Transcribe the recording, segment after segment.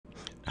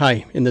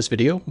Hi, in this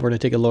video we're going to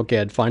take a look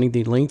at finding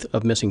the length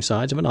of missing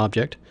sides of an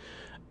object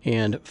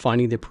and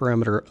finding the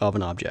perimeter of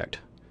an object.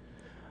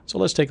 So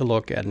let's take a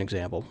look at an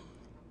example.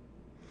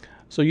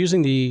 So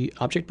using the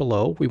object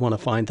below, we want to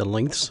find the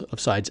lengths of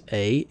sides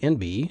A and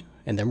B,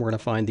 and then we're going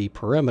to find the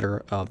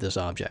perimeter of this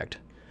object.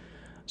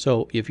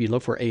 So if you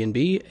look for A and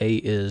B, A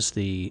is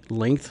the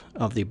length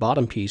of the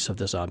bottom piece of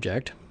this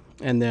object,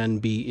 and then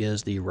B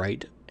is the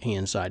right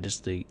hand side, is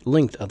the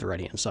length of the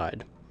right hand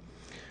side.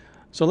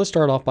 So let's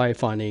start off by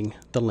finding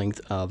the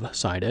length of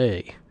side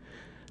A.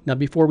 Now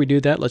before we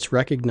do that, let's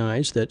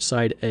recognize that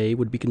side A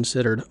would be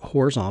considered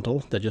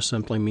horizontal. That just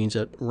simply means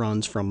it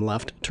runs from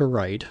left to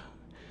right.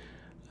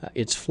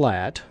 It's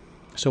flat.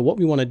 So what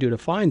we want to do to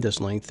find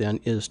this length then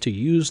is to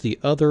use the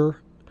other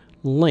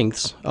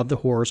lengths of the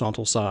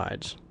horizontal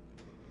sides.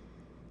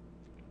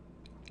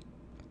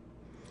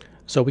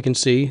 So we can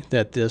see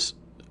that this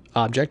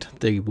object,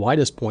 the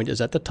widest point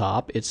is at the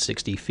top, it's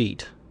 60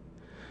 feet.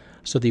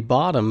 So the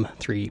bottom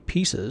three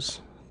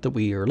pieces that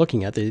we are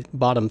looking at, the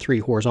bottom three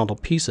horizontal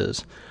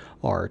pieces,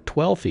 are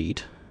 12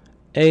 feet,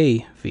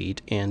 A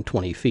feet, and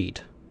 20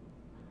 feet.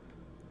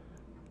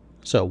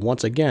 So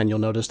once again, you'll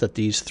notice that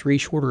these three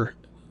shorter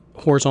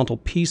horizontal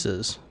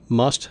pieces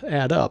must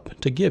add up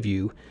to give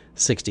you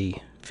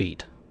 60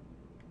 feet.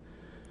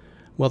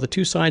 Well, the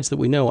two sides that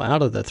we know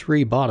out of the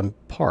three bottom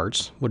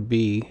parts would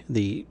be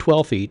the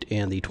 12 feet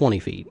and the 20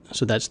 feet.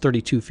 So that's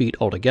 32 feet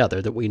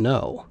altogether that we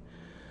know.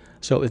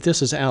 So if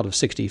this is out of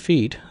 60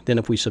 feet, then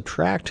if we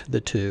subtract the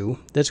two,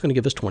 that's going to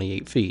give us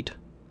 28 feet.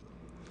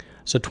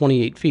 So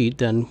 28 feet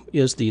then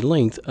is the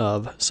length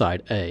of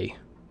side A.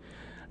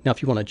 Now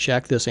if you want to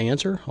check this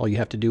answer, all you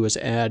have to do is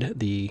add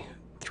the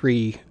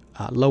three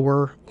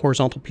lower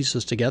horizontal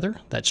pieces together.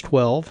 That's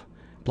 12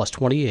 plus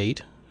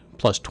 28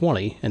 plus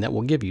 20, and that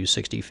will give you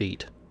 60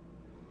 feet.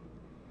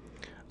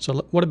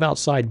 So what about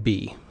side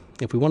B?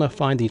 If we want to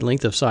find the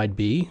length of side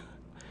B,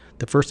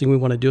 the first thing we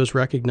want to do is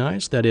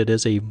recognize that it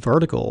is a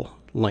vertical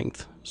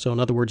length. So in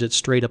other words, it's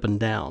straight up and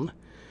down.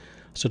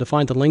 So to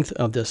find the length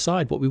of this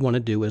side, what we want to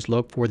do is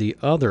look for the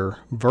other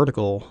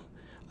vertical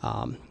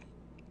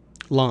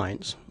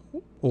lines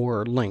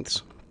or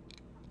lengths.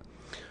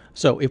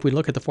 So if we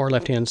look at the far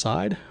left-hand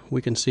side,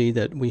 we can see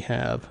that we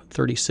have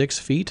 36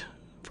 feet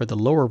for the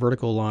lower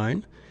vertical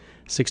line,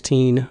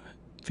 16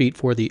 feet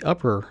for the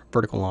upper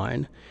vertical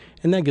line,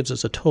 and that gives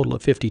us a total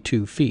of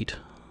 52 feet.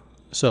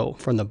 So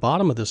from the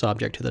bottom of this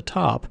object to the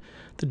top,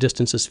 the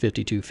distance is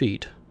 52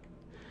 feet.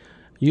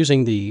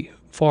 Using the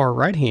far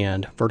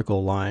right-hand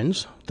vertical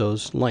lines,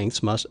 those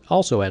lengths must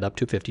also add up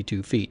to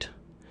 52 feet.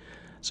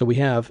 So we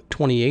have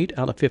 28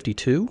 out of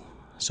 52.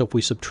 So if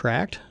we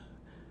subtract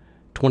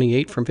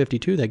 28 from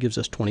 52, that gives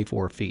us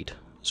 24 feet.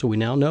 So we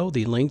now know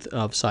the length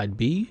of side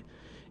B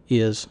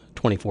is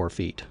 24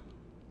 feet.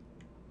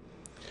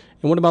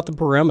 And what about the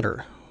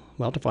perimeter?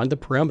 Well, to find the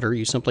perimeter,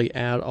 you simply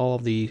add all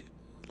of the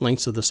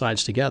lengths of the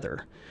sides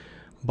together.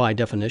 By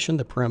definition,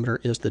 the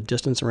perimeter is the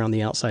distance around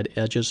the outside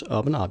edges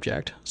of an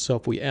object. So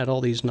if we add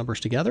all these numbers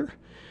together,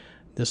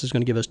 this is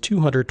going to give us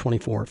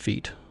 224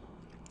 feet.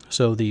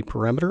 So the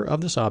perimeter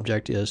of this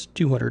object is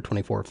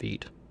 224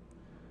 feet.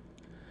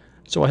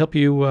 So I hope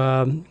you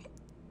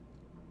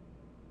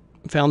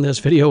found this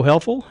video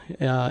helpful,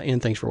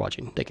 and thanks for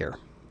watching. Take care.